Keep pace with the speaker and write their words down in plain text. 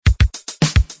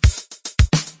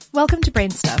Welcome to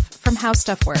Brain Stuff from How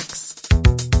Stuff Works.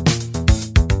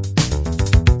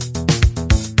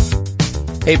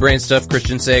 Hey Brain Stuff,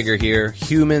 Christian Sager here.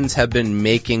 Humans have been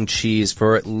making cheese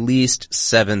for at least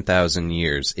 7,000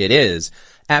 years. It is,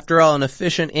 after all, an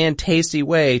efficient and tasty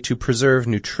way to preserve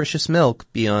nutritious milk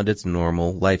beyond its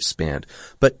normal lifespan.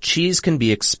 But cheese can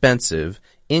be expensive,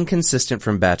 inconsistent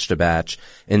from batch to batch,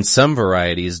 and some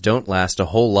varieties don't last a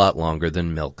whole lot longer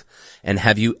than milk. And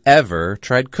have you ever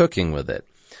tried cooking with it?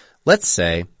 Let's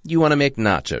say you want to make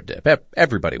nacho dip.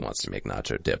 Everybody wants to make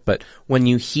nacho dip, but when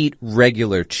you heat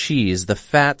regular cheese, the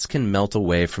fats can melt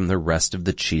away from the rest of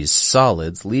the cheese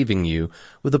solids, leaving you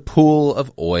with a pool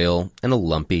of oil and a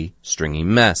lumpy, stringy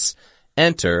mess.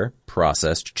 Enter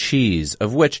processed cheese,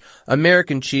 of which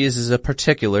American cheese is a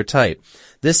particular type.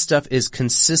 This stuff is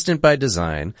consistent by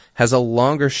design, has a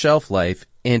longer shelf life,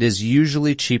 and is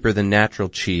usually cheaper than natural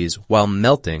cheese while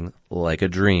melting like a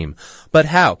dream. But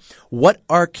how? What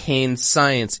arcane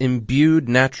science imbued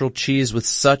natural cheese with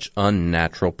such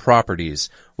unnatural properties?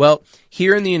 Well,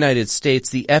 here in the United States,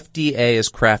 the FDA has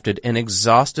crafted an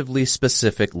exhaustively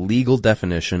specific legal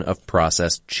definition of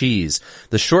processed cheese.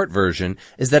 The short version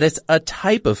is that it's a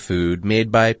type of food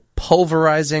made by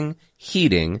pulverizing,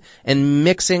 heating, and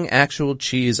mixing actual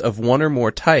cheese of one or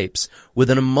more types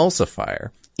with an emulsifier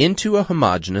into a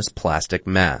homogeneous plastic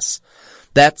mass.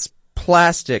 That's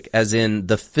plastic as in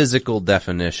the physical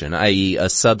definition, i.e. a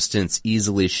substance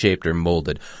easily shaped or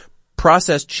molded.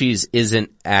 Processed cheese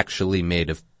isn't actually made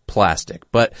of plastic,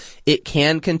 but it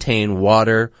can contain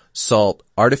water, salt,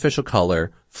 artificial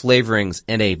color, flavorings,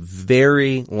 and a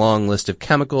very long list of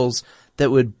chemicals that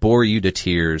would bore you to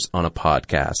tears on a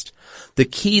podcast. The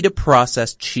key to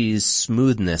processed cheese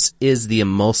smoothness is the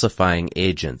emulsifying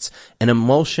agents. An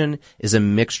emulsion is a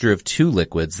mixture of two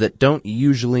liquids that don't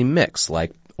usually mix,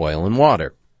 like oil and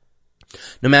water.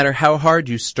 No matter how hard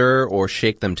you stir or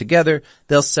shake them together,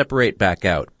 they'll separate back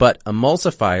out. But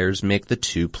emulsifiers make the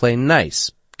two play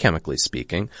nice, chemically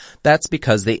speaking. That's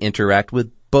because they interact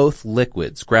with both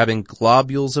liquids, grabbing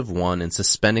globules of one and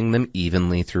suspending them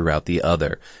evenly throughout the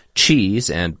other. Cheese,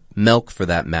 and milk for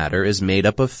that matter, is made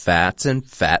up of fats and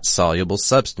fat-soluble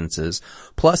substances,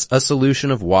 plus a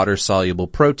solution of water-soluble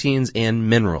proteins and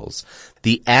minerals.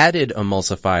 The added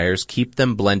emulsifiers keep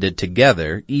them blended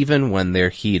together even when they're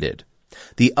heated.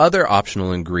 The other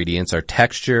optional ingredients are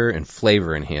texture and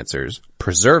flavor enhancers,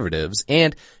 preservatives,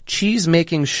 and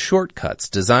cheese-making shortcuts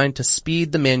designed to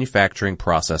speed the manufacturing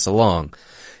process along.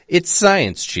 It's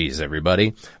science cheese,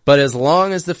 everybody, but as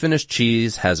long as the finished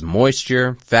cheese has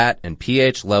moisture, fat, and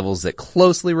pH levels that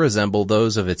closely resemble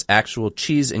those of its actual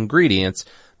cheese ingredients,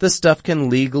 the stuff can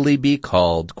legally be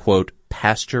called, quote,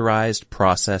 pasteurized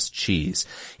processed cheese.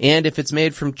 And if it's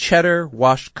made from cheddar,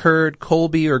 washed curd,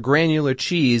 Colby, or granular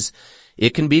cheese,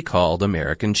 it can be called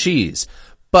American cheese.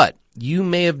 But you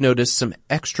may have noticed some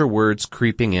extra words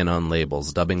creeping in on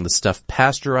labels, dubbing the stuff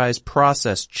pasteurized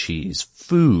processed cheese,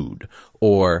 food,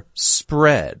 or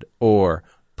spread, or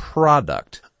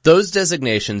product. Those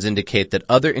designations indicate that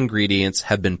other ingredients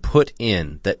have been put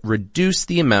in that reduce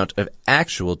the amount of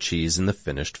actual cheese in the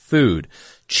finished food.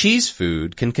 Cheese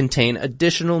food can contain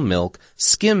additional milk,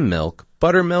 skim milk,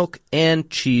 buttermilk, and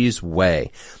cheese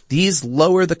whey. These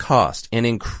lower the cost and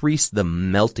increase the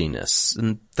meltiness,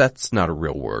 and that's not a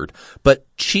real word. But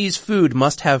cheese food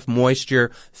must have moisture,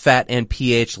 fat, and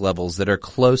pH levels that are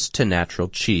close to natural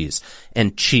cheese.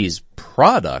 And cheese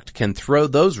product can throw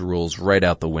those rules right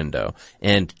out the window.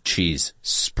 And cheese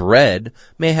spread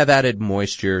may have added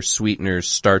moisture, sweeteners,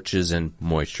 starches, and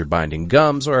moisture-binding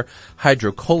gums or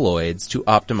hydrocolloids to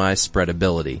optimize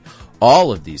spreadability.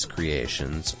 All of these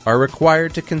creations are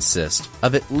required to consist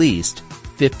of at least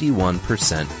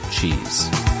 51% cheese.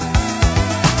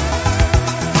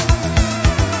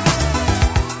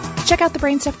 Check out the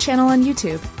Brain Stuff channel on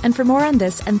YouTube. And for more on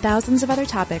this and thousands of other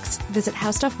topics, visit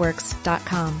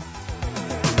howstuffworks.com.